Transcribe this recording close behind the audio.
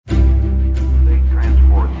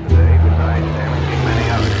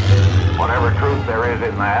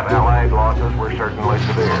in that, Allied losses were certainly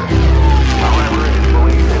severe. However, it is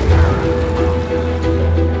believed that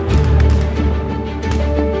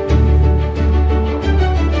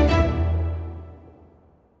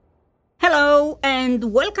Hello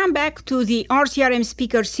and welcome back to the RCRM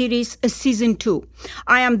Speaker Series Season 2.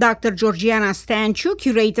 I am Dr. Georgiana Stanciu,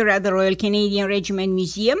 Curator at the Royal Canadian Regiment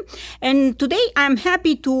Museum, and today I'm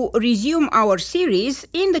happy to resume our series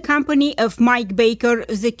in the company of Mike Baker,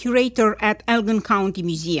 the Curator at Elgin County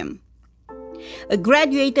Museum. A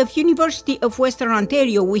graduate of University of Western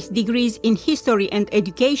Ontario with degrees in history and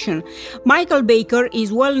education, Michael Baker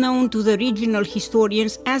is well known to the regional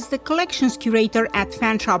historians as the Collections Curator at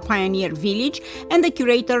Fanshawe Pioneer Village and the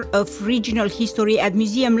Curator of Regional History at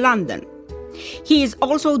Museum London. He is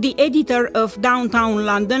also the editor of Downtown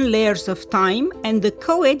London Layers of Time and the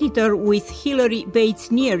co-editor with Hilary Bates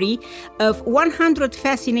Neary of 100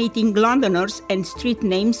 Fascinating Londoners and Street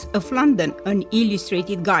Names of London, an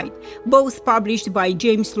illustrated guide, both published by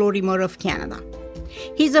James Lorimer of Canada.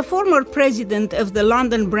 He is a former president of the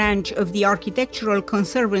London branch of the Architectural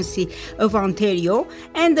Conservancy of Ontario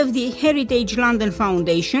and of the Heritage London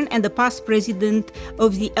Foundation and the past president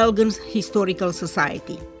of the Elgin Historical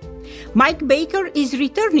Society. Mike Baker is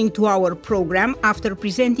returning to our program after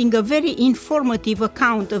presenting a very informative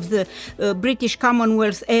account of the British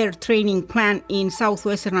Commonwealth Air Training Plan in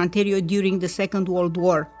Southwestern Ontario during the Second World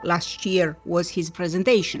War. Last year was his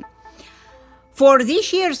presentation. For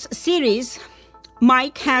this year's series,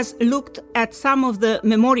 Mike has looked at some of the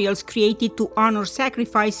memorials created to honor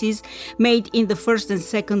sacrifices made in the First and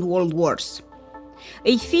Second World Wars.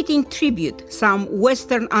 A fitting tribute, some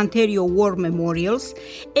Western Ontario War memorials,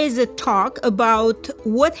 is a talk about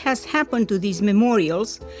what has happened to these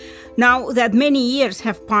memorials now that many years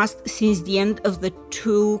have passed since the end of the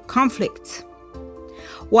two conflicts.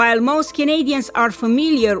 While most Canadians are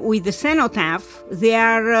familiar with the cenotaph,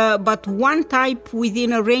 there are but one type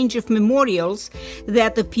within a range of memorials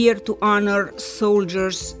that appear to honor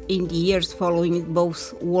soldiers in the years following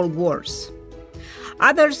both World Wars.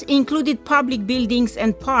 Others included public buildings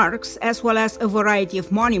and parks, as well as a variety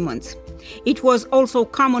of monuments. It was also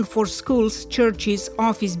common for schools, churches,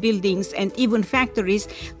 office buildings, and even factories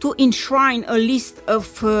to enshrine a list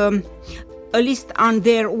on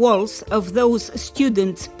their walls of those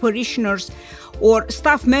students, parishioners, or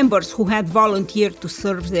staff members who had volunteered to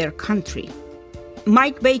serve their country.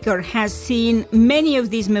 Mike Baker has seen many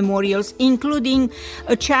of these memorials, including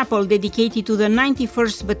a chapel dedicated to the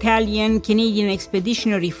 91st Battalion Canadian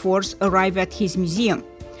Expeditionary Force arrive at his museum.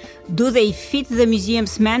 Do they fit the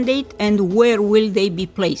museum's mandate, and where will they be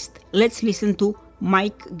placed? Let's listen to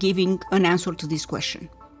Mike giving an answer to this question.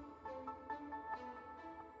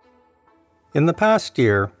 In the past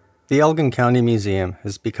year, the Elgin County Museum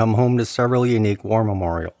has become home to several unique war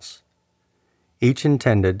memorials, each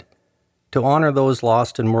intended to honor those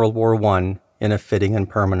lost in World War I in a fitting and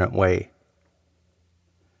permanent way.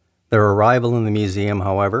 Their arrival in the museum,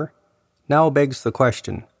 however, now begs the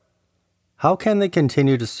question, how can they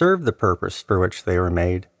continue to serve the purpose for which they were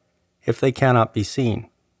made if they cannot be seen?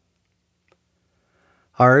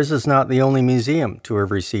 Ours is not the only museum to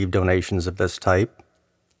have received donations of this type,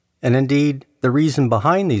 and indeed, the reason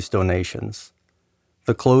behind these donations,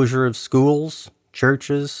 the closure of schools,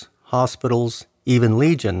 churches, hospitals, even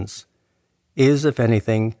legions, is, if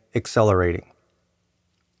anything, accelerating.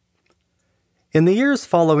 In the years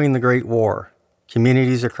following the Great War,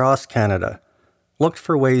 communities across Canada looked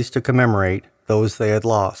for ways to commemorate those they had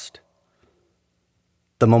lost.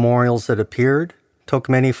 The memorials that appeared took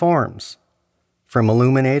many forms, from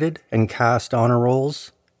illuminated and cast honor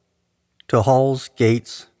rolls to halls,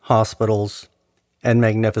 gates, hospitals, and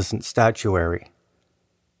magnificent statuary.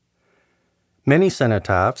 Many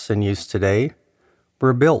cenotaphs in use today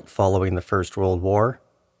were built following the First World War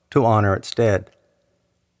to honor its dead.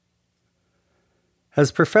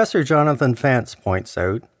 As Professor Jonathan Fantz points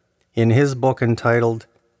out in his book entitled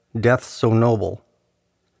Death So Noble,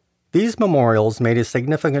 these memorials made a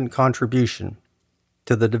significant contribution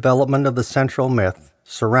to the development of the central myth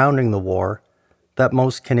surrounding the war that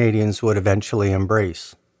most Canadians would eventually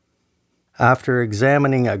embrace. After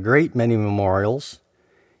examining a great many memorials,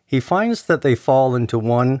 he finds that they fall into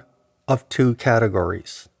one of two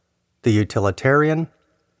categories, the utilitarian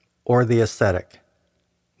or the aesthetic.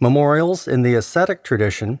 Memorials in the aesthetic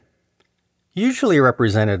tradition, usually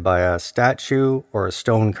represented by a statue or a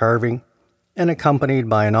stone carving and accompanied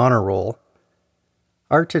by an honor roll,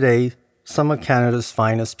 are today some of Canada's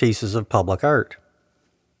finest pieces of public art.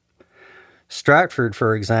 Stratford,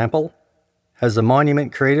 for example, has a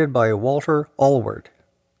monument created by Walter Allward,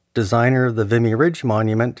 designer of the Vimy Ridge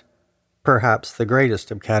Monument, perhaps the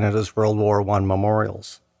greatest of Canada's World War I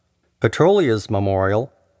memorials. Petrolia's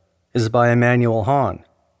memorial is by Emmanuel Hahn,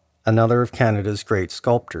 another of Canada's great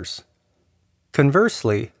sculptors.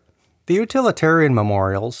 Conversely, the utilitarian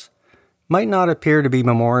memorials might not appear to be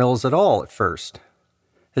memorials at all at first,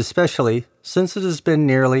 especially since it has been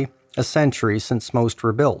nearly a century since most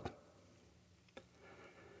were built.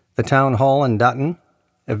 The Town Hall in Dutton,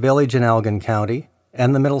 a village in Elgin County,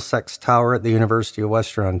 and the Middlesex Tower at the University of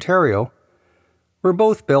Western Ontario were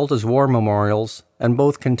both built as war memorials and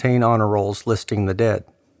both contain honor rolls listing the dead.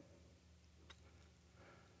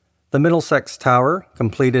 The Middlesex Tower,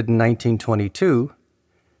 completed in 1922,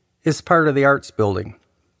 is part of the Arts Building,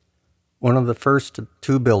 one of the first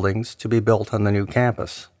two buildings to be built on the new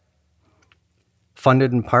campus.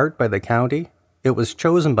 Funded in part by the county, it was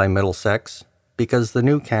chosen by Middlesex because the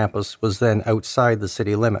new campus was then outside the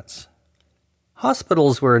city limits.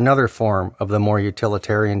 Hospitals were another form of the more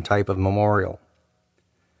utilitarian type of memorial.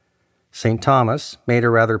 St. Thomas made a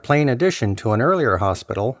rather plain addition to an earlier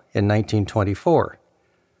hospital in 1924,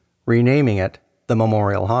 renaming it the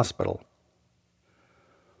Memorial Hospital.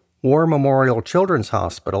 War Memorial Children's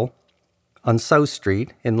Hospital on South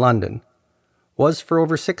Street in London was for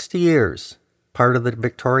over 60 years part of the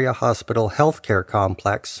Victoria Hospital healthcare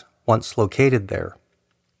complex once located there.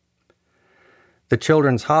 The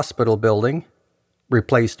Children's Hospital building,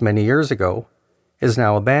 replaced many years ago, is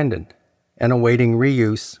now abandoned and awaiting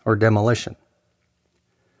reuse or demolition.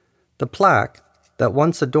 The plaque that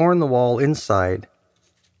once adorned the wall inside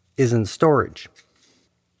is in storage.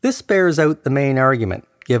 This bears out the main argument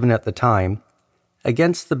given at the time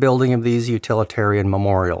against the building of these utilitarian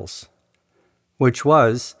memorials, which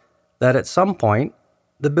was that at some point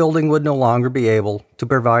the building would no longer be able to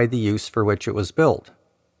provide the use for which it was built.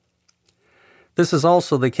 This is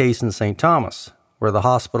also the case in St. Thomas, where the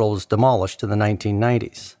hospital was demolished in the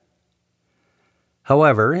 1990s.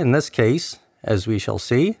 However, in this case, as we shall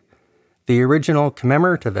see, the original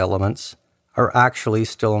commemorative elements are actually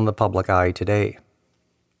still in the public eye today.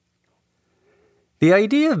 The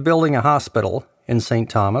idea of building a hospital in St.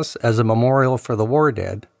 Thomas as a memorial for the war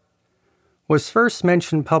dead was first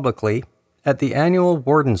mentioned publicly at the annual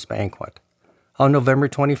Warden's Banquet on November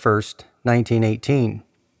 21, 1918,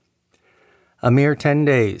 a mere 10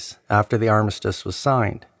 days after the armistice was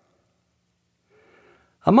signed.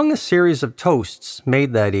 Among a series of toasts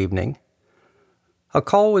made that evening, a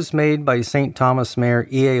call was made by St. Thomas Mayor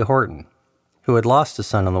E.A. Horton, who had lost a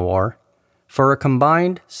son in the war, for a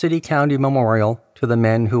combined city-county memorial to the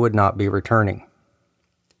men who would not be returning.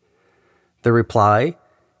 The reply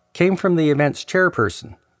came from the event's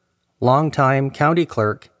chairperson, longtime county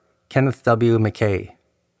clerk Kenneth W. McKay,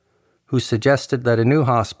 who suggested that a new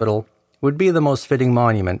hospital would be the most fitting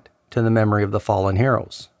monument to the memory of the fallen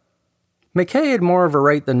heroes. McKay had more of a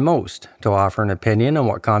right than most to offer an opinion on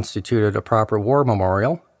what constituted a proper war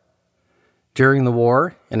memorial. During the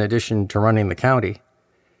war, in addition to running the county,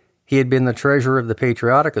 he had been the treasurer of the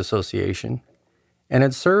Patriotic Association and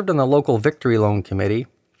had served on the local Victory Loan Committee,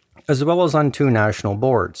 as well as on two national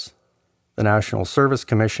boards, the National Service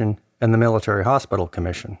Commission and the Military Hospital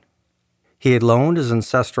Commission. He had loaned his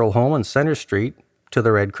ancestral home on Centre Street to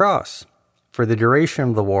the Red Cross for the duration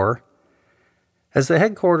of the war as the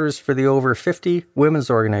headquarters for the over 50 women's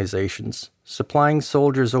organizations supplying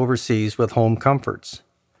soldiers overseas with home comforts,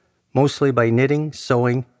 mostly by knitting,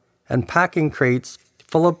 sewing, and packing crates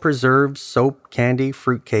full of preserves, soap, candy,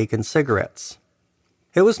 fruitcake, and cigarettes.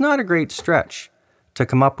 It was not a great stretch to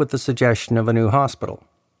come up with the suggestion of a new hospital.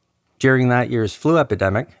 During that year's flu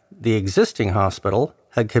epidemic, the existing hospital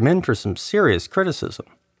had come in for some serious criticism.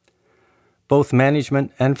 Both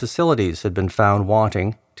management and facilities had been found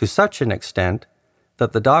wanting to such an extent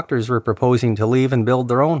that the doctors were proposing to leave and build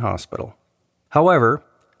their own hospital. However,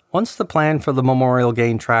 once the plan for the memorial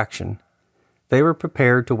gained traction, they were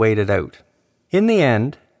prepared to wait it out. In the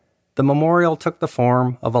end, the memorial took the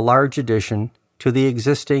form of a large addition to the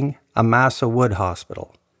existing Amasa Wood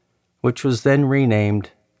Hospital, which was then renamed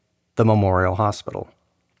the Memorial Hospital.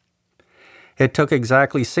 It took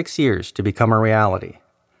exactly 6 years to become a reality,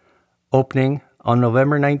 opening on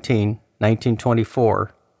November 19,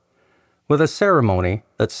 1924, with a ceremony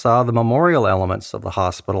that saw the memorial elements of the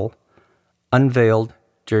hospital unveiled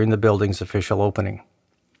during the building's official opening.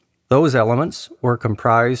 Those elements were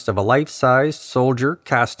comprised of a life-sized soldier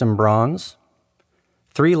cast in bronze,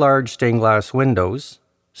 3 large stained glass windows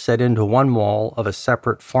set into one wall of a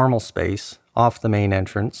separate formal space off the main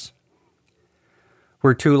entrance,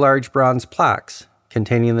 where 2 large bronze plaques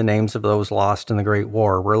containing the names of those lost in the Great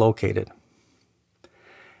War were located.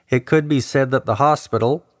 It could be said that the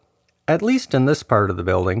hospital, at least in this part of the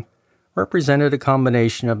building, represented a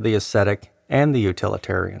combination of the ascetic and the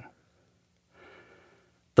utilitarian.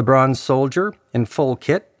 The bronze soldier in full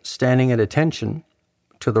kit, standing at attention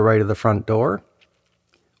to the right of the front door,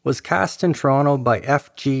 was cast in Toronto by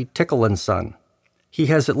F.G. Tickle & Son. He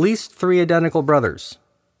has at least 3 identical brothers,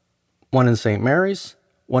 one in St. Mary's,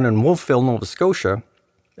 one in Wolfville, Nova Scotia,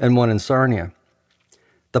 and one in Sarnia.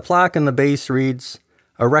 The plaque in the base reads,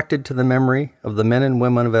 "Erected to the memory of the men and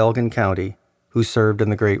women of Elgin County who served in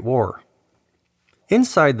the Great War."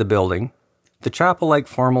 Inside the building, the chapel-like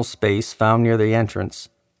formal space found near the entrance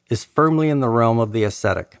is firmly in the realm of the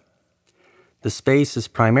ascetic. The space is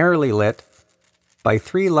primarily lit by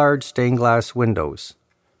 3 large stained glass windows,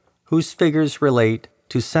 whose figures relate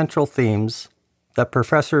to central themes that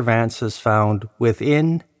Professor Vance has found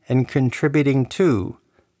within and contributing to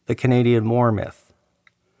the Canadian War myth.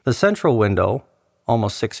 The central window,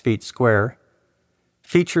 almost 6 feet square,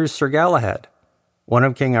 features Sir Galahad, one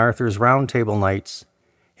of King Arthur's Round Table knights,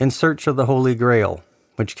 in search of the Holy Grail,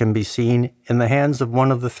 which can be seen in the hands of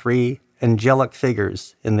one of the 3 angelic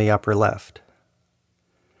figures in the upper left.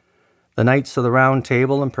 The Knights of the Round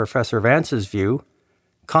Table, in Professor Vance's view,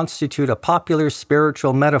 constitute a popular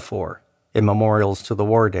spiritual metaphor in memorials to the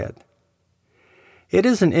war dead. It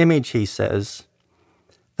is an image, he says,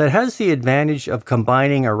 that has the advantage of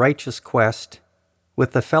combining a righteous quest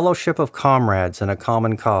with the fellowship of comrades in a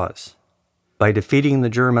common cause. By defeating the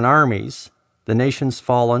German armies, the nations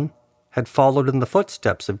fallen had followed in the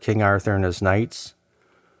footsteps of King Arthur and his knights,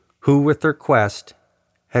 who with their quest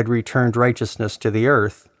had returned righteousness to the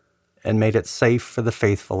earth and made it safe for the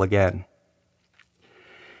faithful again.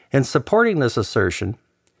 In supporting this assertion,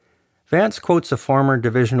 Vance quotes a former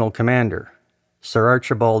divisional commander, Sir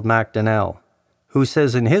Archibald MacDonnell, who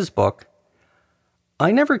says in his book,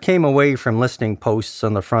 "I never came away from listening posts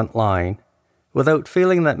on the front line without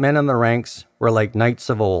feeling that men in the ranks were like knights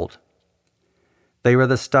of old. They were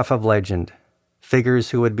the stuff of legend, figures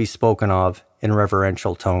who would be spoken of in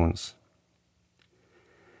reverential tones."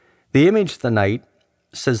 The image of the knight,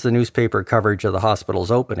 says the newspaper coverage of the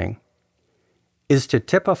hospital's opening, is to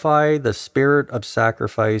typify the spirit of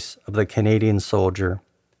sacrifice of the Canadian soldier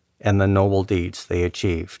and the noble deeds they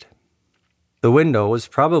achieved. The window was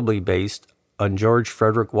probably based on George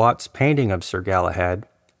Frederick Watt's painting of Sir Galahad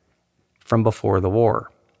from before the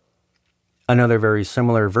war. Another very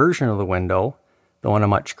similar version of the window, though on a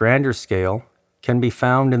much grander scale, can be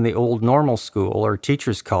found in the Old Normal School or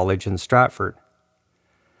Teachers' College in Stratford.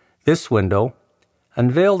 This window,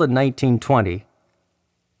 unveiled in 1920,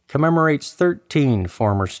 commemorates 13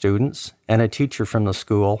 former students and a teacher from the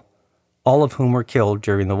school, all of whom were killed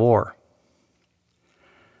during the war.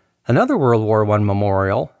 Another World War I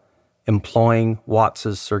memorial, employing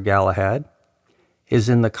Watts's Sir Galahad, is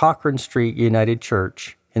in the Cochrane Street United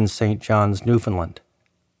Church in St. John's, Newfoundland.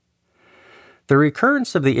 The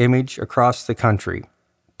recurrence of the image across the country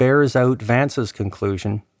bears out Vance's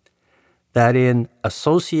conclusion that in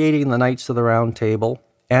associating the Knights of the Round Table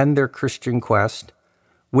and their Christian quest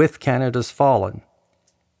with Canada's fallen,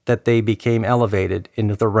 that they became elevated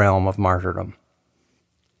into the realm of martyrdom.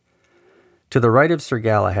 To the right of Sir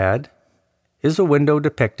Galahad is a window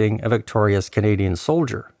depicting a victorious Canadian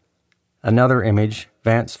soldier, another image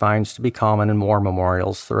Vance finds to be common in war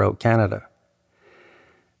memorials throughout Canada.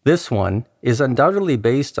 This one is undoubtedly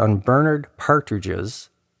based on Bernard Partridge's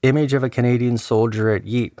image of a Canadian soldier at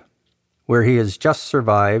Ypres, where he has just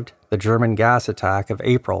survived the German gas attack of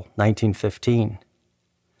April 1915.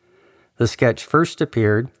 The sketch first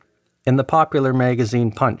appeared in the popular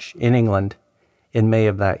magazine Punch in England in May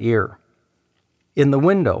of that year. In the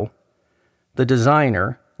window, the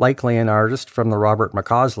designer, likely an artist from the Robert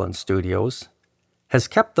McCausland studios, has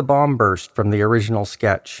kept the bomb burst from the original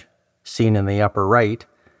sketch, seen in the upper right,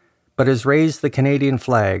 but has raised the Canadian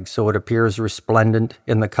flag so it appears resplendent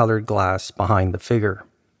in the colored glass behind the figure.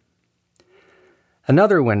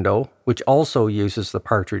 Another window, which also uses the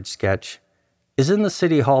Partridge sketch, is in the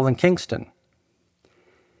City Hall in Kingston.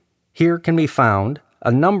 Here can be found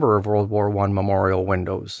a number of World War I memorial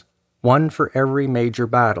windows, one for every major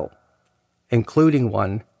battle, including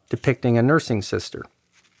one depicting a nursing sister.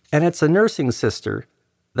 And it's a nursing sister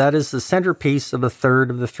that is the centerpiece of a third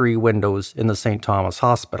of the 3 windows in the St. Thomas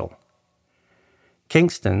Hospital.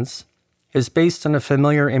 Kingston's is based on a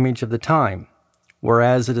familiar image of the time,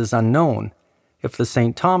 whereas it is unknown if the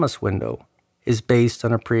St. Thomas window is based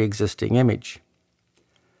on a pre-existing image.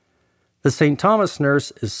 The St. Thomas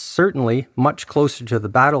nurse is certainly much closer to the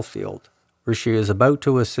battlefield, where she is about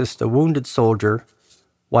to assist a wounded soldier,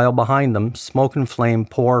 while behind them smoke and flame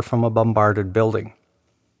pour from a bombarded building.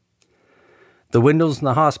 The windows in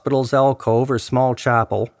the hospital's alcove or small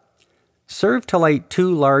chapel served to light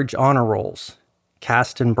 2 large honor rolls,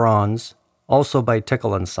 cast in bronze, also by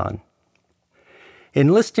Tickle & Son.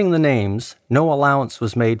 In listing the names, no allowance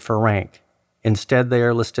was made for rank. Instead, they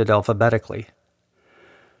are listed alphabetically.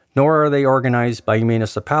 Nor are they organized by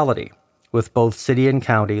municipality, with both city and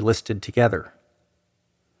county listed together.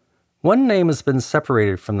 One name has been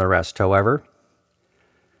separated from the rest, however,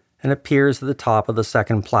 and appears at the top of the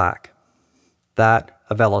second plaque, that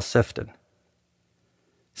of Ella Sifton.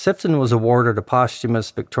 Sifton was awarded a posthumous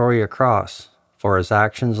Victoria Cross for his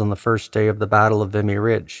actions on the first day of the Battle of Vimy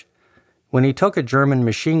Ridge, when he took a German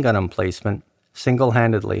machine gun emplacement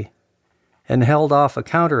single-handedly and held off a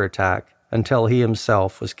counterattack until he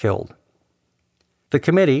himself was killed. The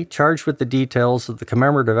committee, charged with the details of the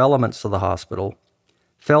commemorative elements of the hospital,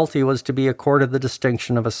 felt he was to be accorded the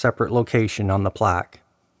distinction of a separate location on the plaque.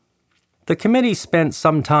 The committee spent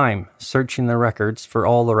some time searching the records for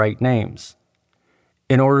all the right names.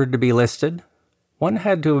 In order to be listed, one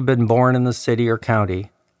had to have been born in the city or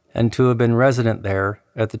county and to have been resident there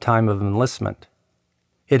at the time of enlistment.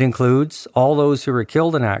 It includes all those who were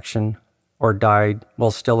killed in action or died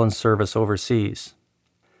while still in service overseas.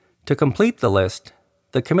 To complete the list,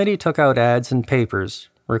 the committee took out ads in papers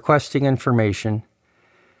requesting information,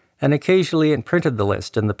 and occasionally it printed the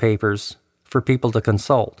list in the papers for people to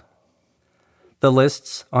consult. The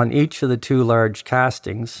lists on each of the 2 large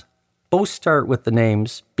castings both start with the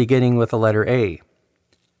names beginning with the letter A,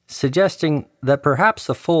 suggesting that perhaps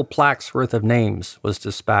a full plaque's worth of names was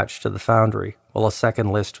dispatched to the foundry while a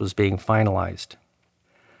second list was being finalized.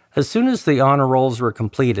 As soon as the honor rolls were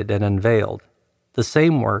completed and unveiled, the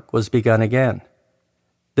same work was begun again,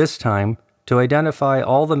 this time to identify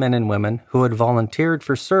all the men and women who had volunteered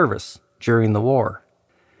for service during the war.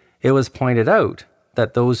 It was pointed out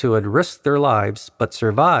that those who had risked their lives but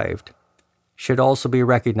survived should also be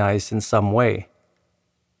recognized in some way.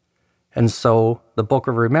 And so the Book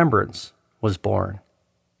of Remembrance was born.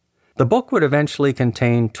 The book would eventually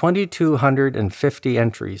contain 2,250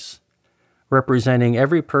 entries, representing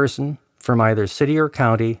every person from either city or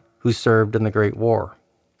county who served in the Great War.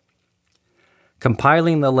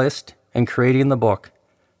 Compiling the list and creating the book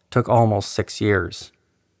took almost 6 years.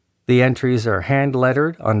 The entries are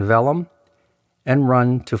hand-lettered on vellum and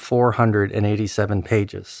run to 487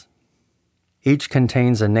 pages. Each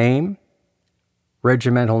contains a name,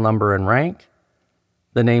 regimental number and rank,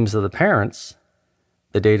 the names of the parents,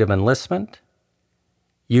 the date of enlistment,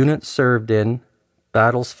 units served in,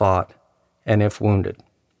 battles fought, and if wounded.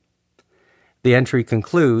 The entry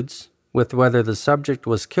concludes with whether the subject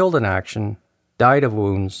was killed in action, died of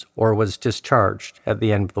wounds, or was discharged at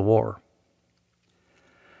the end of the war.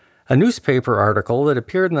 A newspaper article that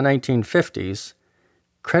appeared in the 1950s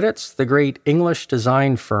credits the great English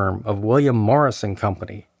design firm of William Morris and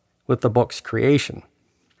Company with the book's creation.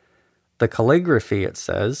 The calligraphy, it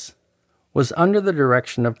says, was under the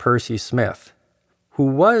direction of Percy Smith, who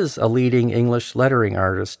was a leading English lettering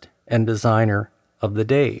artist and designer of the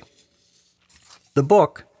day. The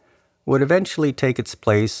book would eventually take its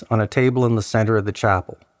place on a table in the center of the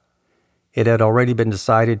chapel. It had already been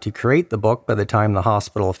decided to create the book by the time the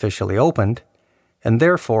hospital officially opened, and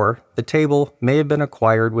therefore the table may have been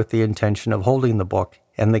acquired with the intention of holding the book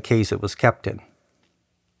and the case it was kept in.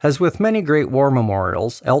 As with many Great War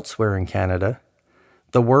memorials elsewhere in Canada,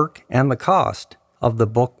 the work and the cost of the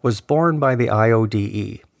book was borne by the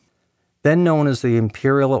IODE, then known as the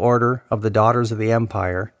Imperial Order of the Daughters of the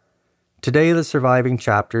Empire. Today the surviving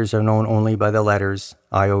chapters are known only by the letters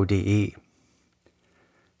IODE.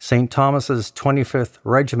 St. Thomas's 25th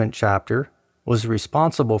Regiment chapter was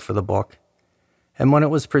responsible for the book, and when it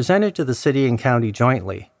was presented to the city and county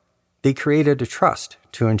jointly, they created a trust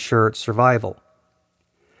to ensure its survival.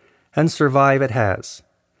 And survive it has.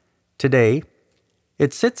 Today,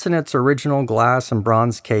 it sits in its original glass and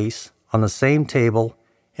bronze case on the same table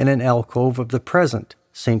in an alcove of the present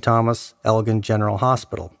St. Thomas Elgin General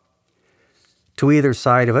Hospital. To either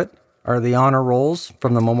side of it are the honor rolls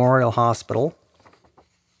from the Memorial Hospital,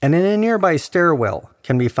 and in a nearby stairwell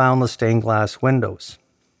can be found the stained glass windows.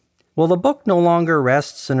 While the book no longer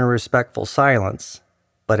rests in a respectful silence,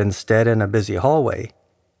 but instead in a busy hallway,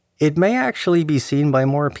 it may actually be seen by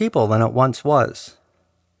more people than it once was.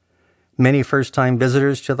 Many first-time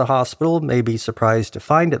visitors to the hospital may be surprised to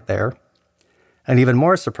find it there, and even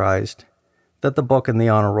more surprised that the book and the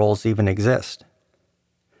honor rolls even exist.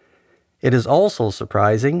 It is also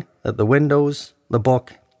surprising that the windows, the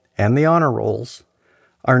book, and the honor rolls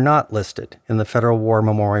are not listed in the Federal War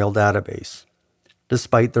Memorial Database,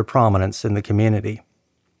 despite their prominence in the community.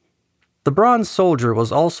 The bronze soldier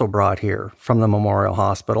was also brought here from the Memorial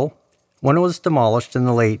Hospital when it was demolished in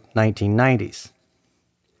the late 1990s.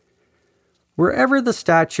 Wherever the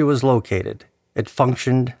statue was located, it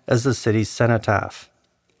functioned as the city's cenotaph,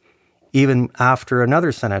 even after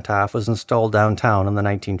another cenotaph was installed downtown in the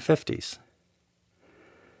 1950s.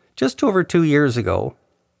 Just over 2 years ago,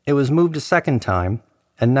 it was moved a second time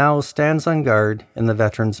and now stands on guard in the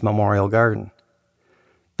Veterans Memorial Garden.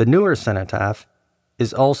 The newer cenotaph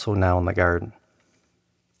is also now in the garden.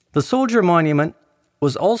 The Soldier Monument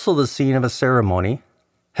was also the scene of a ceremony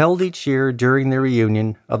held each year during the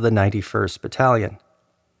reunion of the 91st Battalion.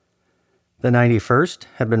 The 91st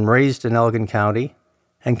had been raised in Elgin County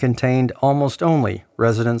and contained almost only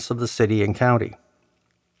residents of the city and county.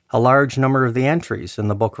 A large number of the entries in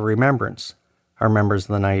the Book of Remembrance are members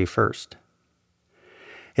of the 91st.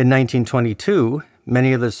 In 1922,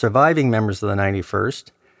 many of the surviving members of the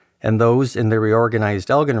 91st and those in the reorganized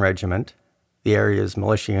Elgin Regiment, the area's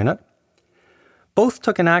militia unit, both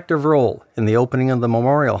took an active role in the opening of the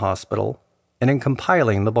Memorial Hospital and in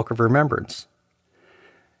compiling the Book of Remembrance.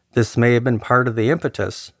 This may have been part of the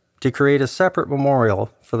impetus to create a separate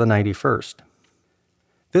memorial for the 91st.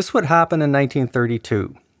 This would happen in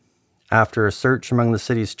 1932. After a search among the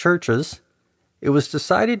city's churches, it was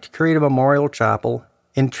decided to create a memorial chapel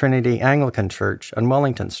in Trinity Anglican Church on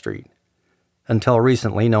Wellington Street, until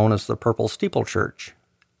recently known as the Purple Steeple Church.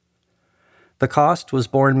 The cost was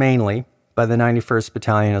borne mainly by the 91st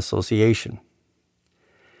Battalion Association.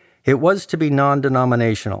 It was to be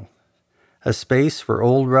non-denominational, a space where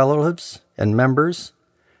old relatives and members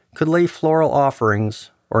could lay floral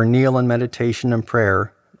offerings or kneel in meditation and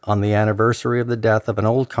prayer on the anniversary of the death of an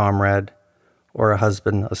old comrade or a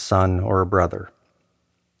husband, a son, or a brother.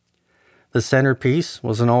 The centerpiece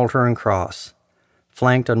was an altar and cross,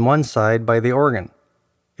 flanked on one side by the organ,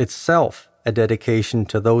 itself a dedication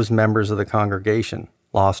to those members of the congregation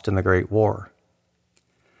lost in the Great War.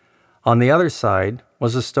 On the other side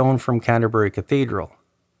was a stone from Canterbury Cathedral,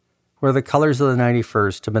 where the colors of the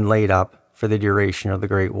 91st had been laid up for the duration of the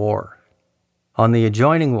Great War. On the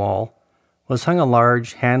adjoining wall was hung a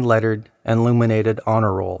large hand-lettered and illuminated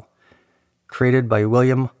honor roll, created by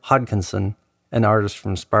William Hodkinson, an artist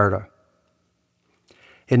from Sparta.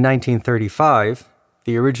 In 1935,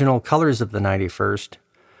 the original colors of the 91st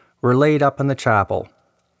were laid up in the chapel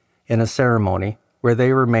in a ceremony where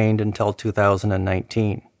they remained until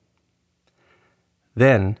 2019.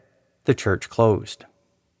 Then, the church closed.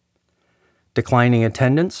 Declining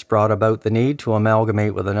attendance brought about the need to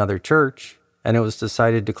amalgamate with another church, and it was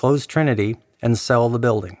decided to close Trinity and sell the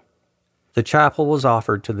building. The chapel was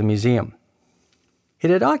offered to the museum. It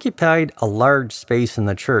had occupied a large space in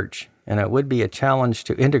the church, and it would be a challenge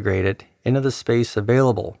to integrate it into the space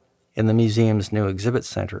available in the museum's new exhibit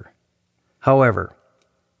center. However,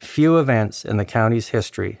 few events in the county's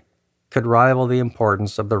history could rival the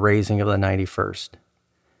importance of the raising of the 91st,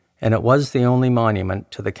 and it was the only monument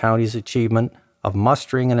to the county's achievement of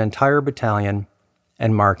mustering an entire battalion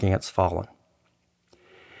and marking its fallen.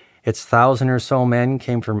 Its 1,000 or so men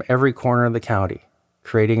came from every corner of the county,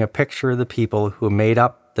 creating a picture of the people who made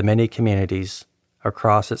up the many communities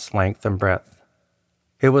across its length and breadth.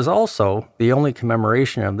 It was also the only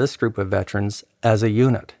commemoration of this group of veterans as a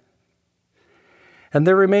unit. And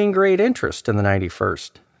there remained great interest in the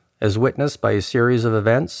 91st, as witnessed by a series of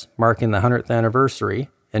events marking the 100th anniversary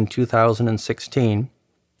in 2016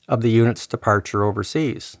 of the unit's departure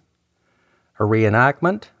overseas. A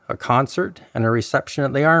reenactment, a concert, and a reception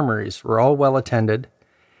at the armories were all well attended,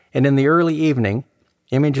 and in the early evening,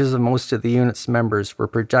 images of most of the unit's members were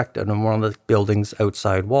projected on one of the building's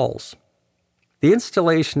outside walls. The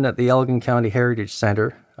installation at the Elgin County Heritage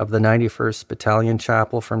Centre of the 91st Battalion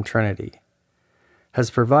Chapel from Trinity has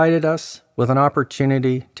provided us with an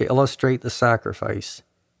opportunity to illustrate the sacrifice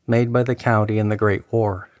made by the county in the Great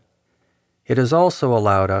War. It has also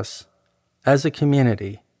allowed us, as a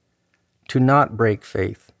community, to not break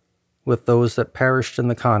faith with those that perished in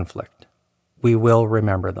the conflict. We will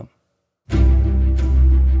remember them.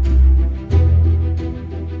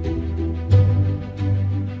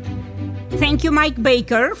 Thank you, Mike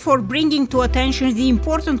Baker, for bringing to attention the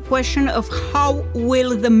important question of how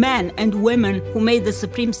will the men and women who made the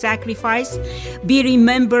supreme sacrifice be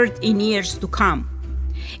remembered in years to come.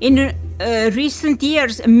 In recent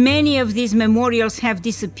years, many of these memorials have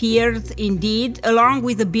disappeared, indeed, along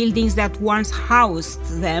with the buildings that once housed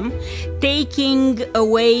them, taking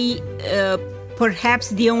away perhaps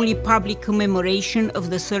the only public commemoration of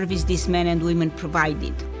the service these men and women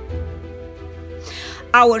provided.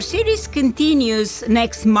 Our series continues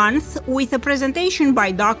next month with a presentation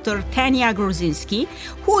by Dr. Tanya Grozinski,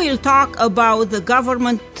 who will talk about the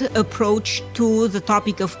government approach to the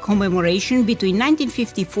topic of commemoration between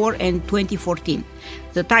 1954 and 2014.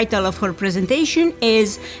 The title of her presentation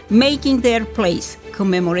is Making Their Place,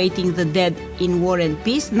 Commemorating the Dead in War and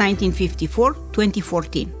Peace,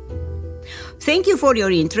 1954-2014. Thank you for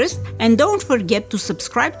your interest, and don't forget to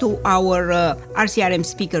subscribe to our RCRM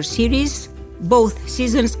Speaker Series. Both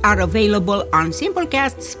seasons are available on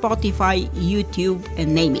Simplecast, Spotify, YouTube,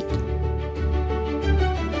 and name it.